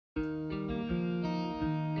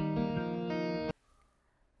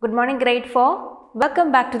Good morning grade 4.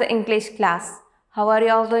 Welcome back to the English class. How are you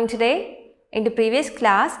all doing today? In the previous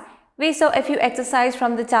class, we saw a few exercises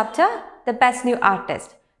from the chapter The Best New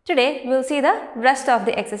Artist. Today, we will see the rest of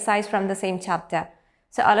the exercise from the same chapter.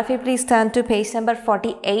 So all of you please turn to page number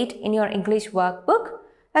 48 in your English workbook.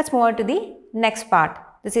 Let's move on to the next part.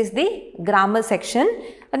 This is the grammar section.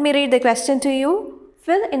 Let me read the question to you.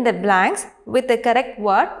 Fill in the blanks with the correct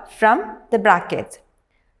word from the brackets.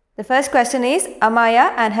 The first question is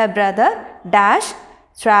Amaya and her brother dash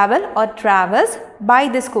travel or travels by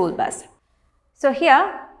the school bus. So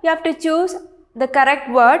here you have to choose the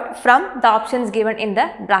correct word from the options given in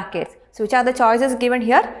the brackets. So which are the choices given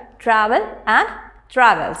here? Travel and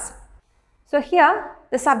travels. So here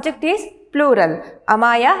the subject is plural,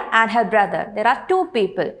 Amaya and her brother. There are two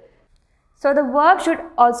people. So the verb should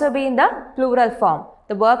also be in the plural form.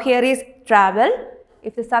 The verb here is travel.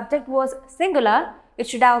 If the subject was singular, it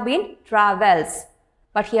should have been travels.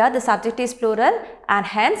 But here the subject is plural and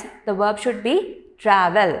hence the verb should be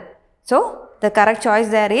travel. So the correct choice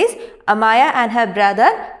there is Amaya and her brother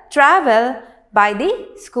travel by the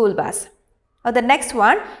school bus. Now the next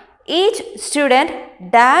one, each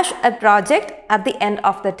student dash a project at the end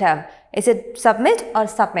of the term. Is it submit or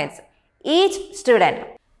submits? Each student.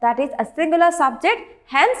 That is a singular subject,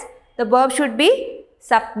 hence the verb should be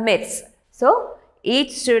submits. So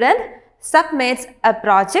each student submits a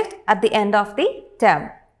project at the end of the term.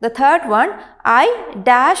 The third one, I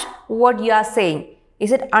dash what you are saying.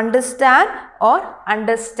 Is it understand or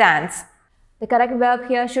understands? The correct verb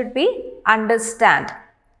here should be understand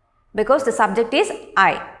because the subject is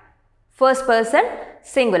I. First person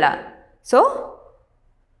singular. So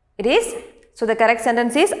it is. So the correct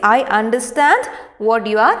sentence is I understand what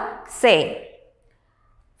you are saying.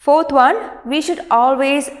 Fourth one, we should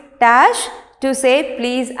always dash to say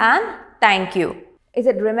please and thank you. Is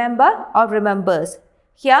it remember or remembers?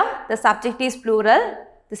 Here the subject is plural,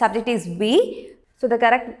 the subject is we. So the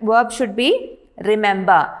correct verb should be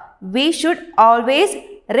remember. We should always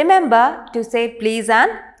remember to say please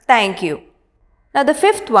and thank you. Now the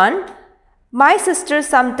fifth one, my sister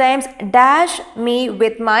sometimes dash me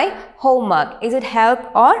with my homework. Is it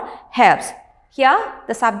help or helps? Here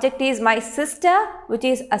the subject is my sister, which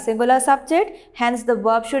is a singular subject, hence the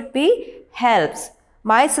verb should be helps.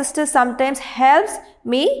 My sister sometimes helps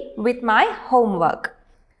me with my homework.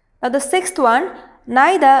 Now the sixth one,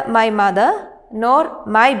 neither my mother nor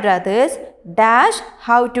my brothers dash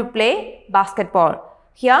how to play basketball.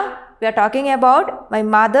 Here we are talking about my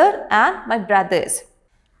mother and my brothers.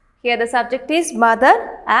 Here the subject is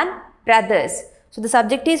mother and brothers. So the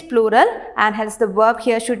subject is plural and hence the verb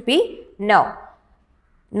here should be know.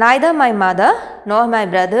 Neither my mother nor my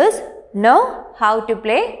brothers know how to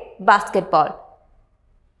play basketball.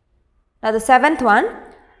 Now the seventh one,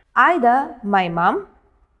 either my mom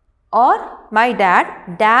or my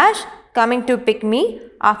dad dash coming to pick me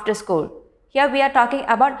after school. Here we are talking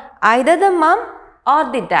about either the mom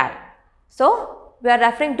or the dad. So we are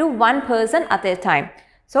referring to one person at a time.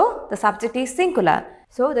 So the subject is singular.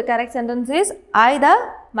 So the correct sentence is either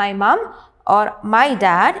my mom or my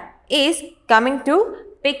dad is coming to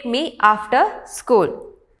pick me after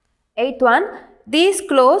school. Eighth one, these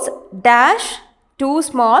clothes dash too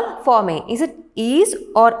small for me. Is it is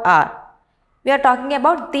or are? We are talking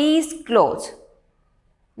about these clothes.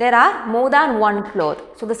 There are more than one cloth.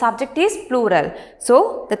 So the subject is plural.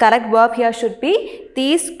 So the correct verb here should be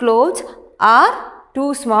these clothes are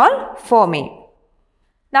too small for me.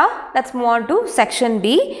 Now let's move on to section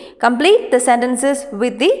B. Complete the sentences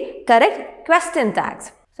with the correct question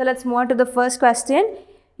tags. So let's move on to the first question.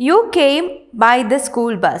 You came by the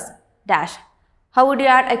school bus dash. How would you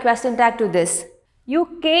add a question tag to this?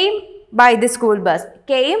 You came by the school bus.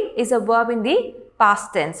 Came is a verb in the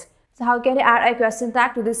past tense. So how can you add a question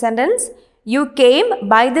tag to this sentence? You came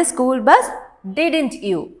by the school bus, didn't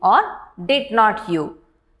you or did not you?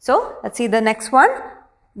 So let's see the next one.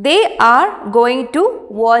 They are going to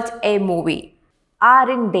watch a movie.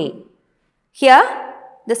 Aren't they? Here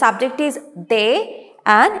the subject is they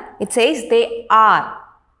and it says they are.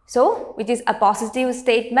 So which is a positive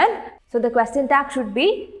statement. So the question tag should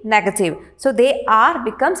be negative. So they are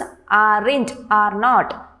becomes aren't, are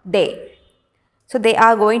not, they. So they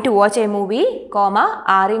are going to watch a movie, comma,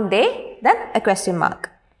 aren't they, then a question mark.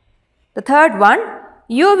 The third one,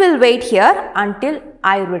 you will wait here until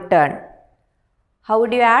I return. How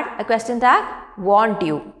would you add a question tag? Want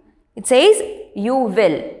you. It says you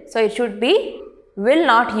will. So it should be will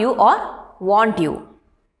not you or want you.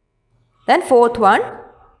 Then fourth one,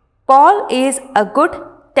 Paul is a good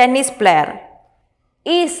tennis player.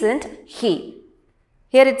 Isn't he?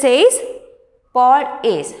 Here it says Paul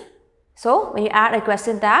is. So when you add a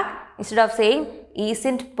question tag, instead of saying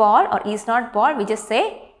isn't Paul or is not Paul, we just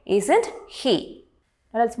say isn't he.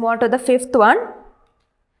 Now let's move on to the fifth one.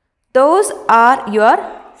 Those are your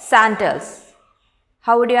sandals.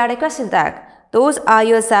 How would you add a question tag? Those are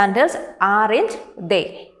your sandals, aren't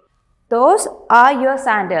they? Those are your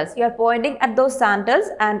sandals. You are pointing at those sandals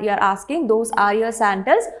and you are asking, those are your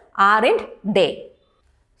sandals, aren't they?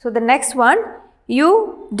 So the next one,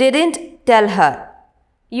 you didn't tell her.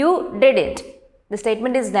 You didn't. The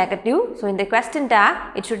statement is negative. So in the question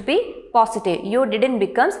tag, it should be positive. You didn't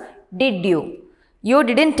becomes did you. You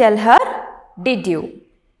didn't tell her, did you?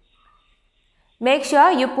 Make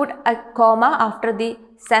sure you put a comma after the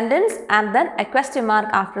sentence and then a question mark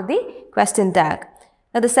after the question tag.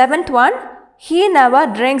 Now the seventh one, he never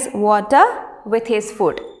drinks water with his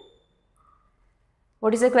food.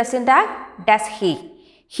 What is the question tag? Does he?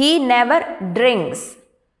 He never drinks.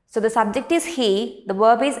 So the subject is he, the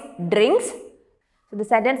verb is drinks. So the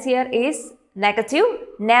sentence here is negative,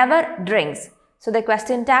 never drinks. So the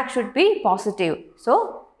question tag should be positive.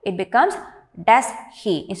 So it becomes does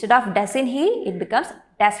he. Instead of doesn't he, it becomes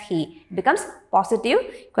does he. It becomes positive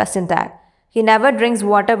question tag. He never drinks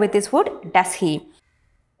water with his food, does he.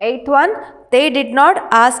 Eighth one, they did not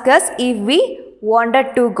ask us if we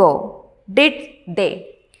wanted to go. Did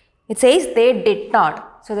they? It says they did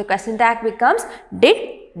not. So the question tag becomes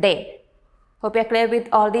did they. Hope you are clear with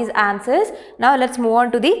all these answers. Now let's move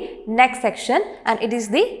on to the next section, and it is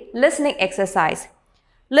the listening exercise.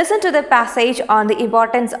 Listen to the passage on the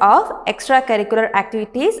importance of extracurricular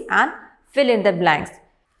activities and fill in the blanks.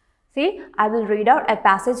 See, I will read out a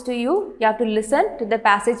passage to you. You have to listen to the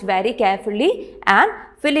passage very carefully and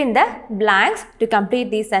fill in the blanks to complete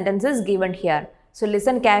these sentences given here. So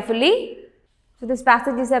listen carefully. So this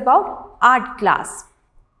passage is about art class.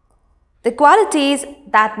 The qualities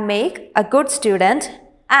that make a good student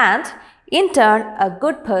and in turn a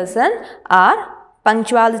good person are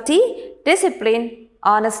punctuality, discipline,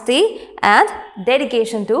 honesty and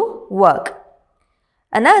dedication to work.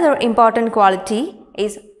 Another important quality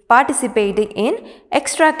is participating in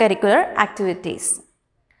extracurricular activities.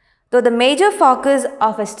 Though the major focus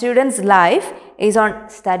of a student's life is on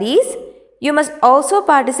studies, you must also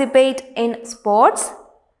participate in sports,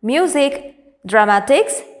 music,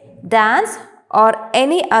 dramatics, dance or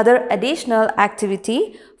any other additional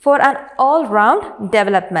activity for an all-round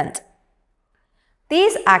development.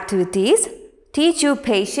 These activities teach you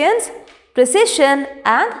patience, precision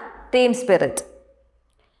and team spirit.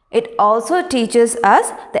 It also teaches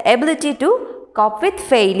us the ability to cope with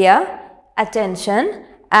failure, attention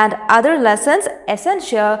and other lessons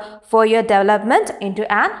essential for your development into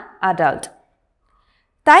an adult.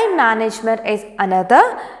 Time management is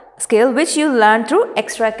another skill which you learn through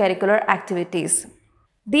extracurricular activities.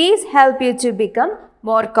 These help you to become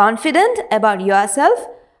more confident about yourself,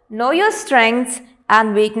 know your strengths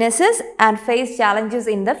and weaknesses and face challenges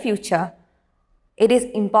in the future. It is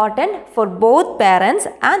important for both parents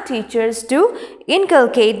and teachers to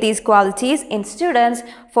inculcate these qualities in students,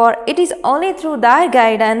 for it is only through their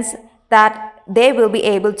guidance that they will be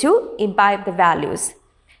able to imbibe the values.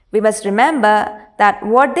 We must remember that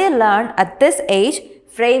what they learn at this age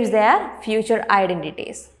frames their future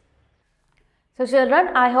identities. So children,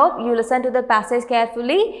 I hope you listen to the passage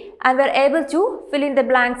carefully and were able to fill in the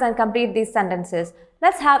blanks and complete these sentences.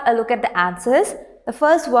 Let's have a look at the answers. The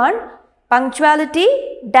first one, punctuality,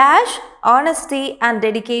 dash, honesty and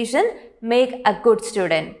dedication make a good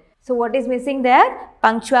student. So what is missing there?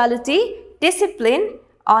 Punctuality, discipline,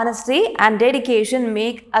 honesty and dedication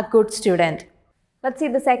make a good student. Let's see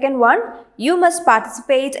the second one. You must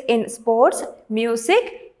participate in sports,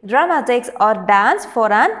 music, dramatics or dance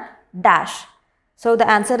for an dash. So the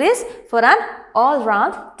answer is for an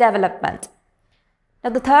all-round development.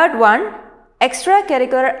 Now the third one,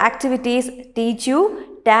 extracurricular activities teach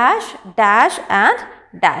you dash, dash and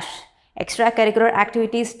dash. Extracurricular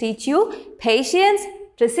activities teach you patience,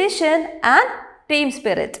 precision and team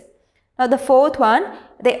spirit. Now the fourth one,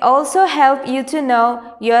 they also help you to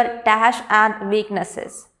know your dash and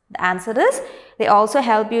weaknesses. The answer is they also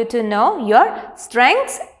help you to know your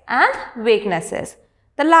strengths and weaknesses.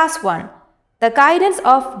 The last one, the guidance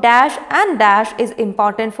of dash and dash is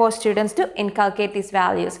important for students to inculcate these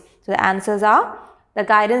values. So the answers are the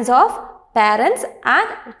guidance of parents and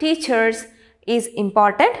teachers is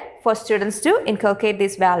important for students to inculcate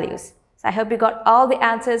these values. So I hope you got all the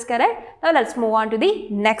answers correct. Now let's move on to the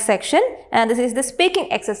next section, and this is the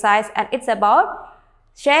speaking exercise and it's about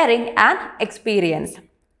sharing an experience.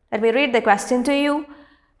 Let me read the question to you.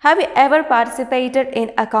 Have you ever participated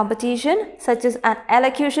in a competition such as an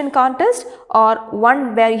elocution contest or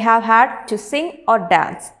one where you have had to sing or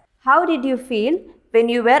dance? How did you feel when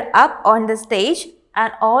you were up on the stage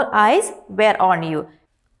and all eyes were on you?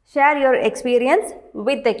 Share your experience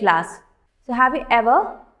with the class. So have you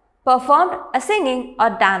ever performed a singing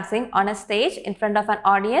or dancing on a stage in front of an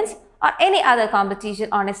audience or any other competition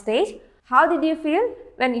on a stage? How did you feel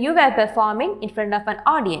when you were performing in front of an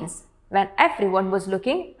audience, when everyone was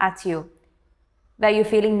looking at you? Were you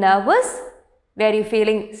feeling nervous? Were you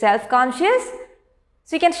feeling self-conscious?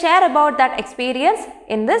 So you can share about that experience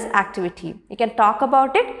in this activity. You can talk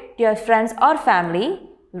about it to your friends or family,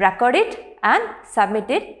 record it and submit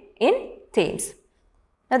it in Teams.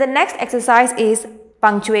 Now the next exercise is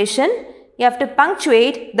punctuation. You have to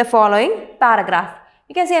punctuate the following paragraph.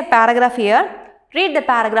 You can see a paragraph here. Read the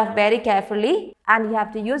paragraph very carefully and you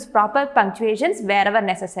have to use proper punctuations wherever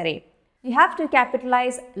necessary. You have to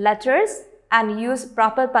capitalize letters and use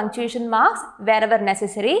proper punctuation marks wherever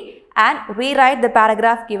necessary and rewrite the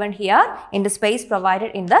paragraph given here in the space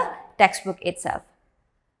provided in the textbook itself.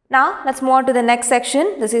 Now let's move on to the next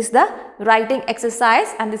section. This is the writing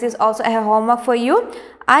exercise and this is also a homework for you.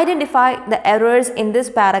 Identify the errors in this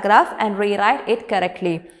paragraph and rewrite it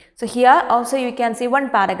correctly. So here also you can see one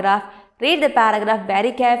paragraph. Read the paragraph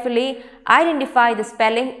very carefully. Identify the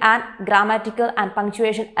spelling and grammatical and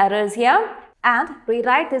punctuation errors here and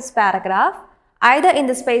rewrite this paragraph either in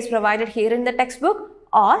the space provided here in the textbook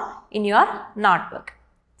or in your notebook.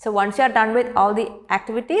 So once you are done with all the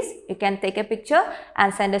activities, you can take a picture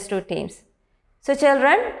and send us to Teams. So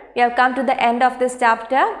children, we have come to the end of this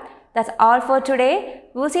chapter. That's all for today.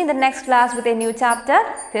 We'll see you in the next class with a new chapter.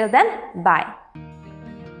 Till then, bye.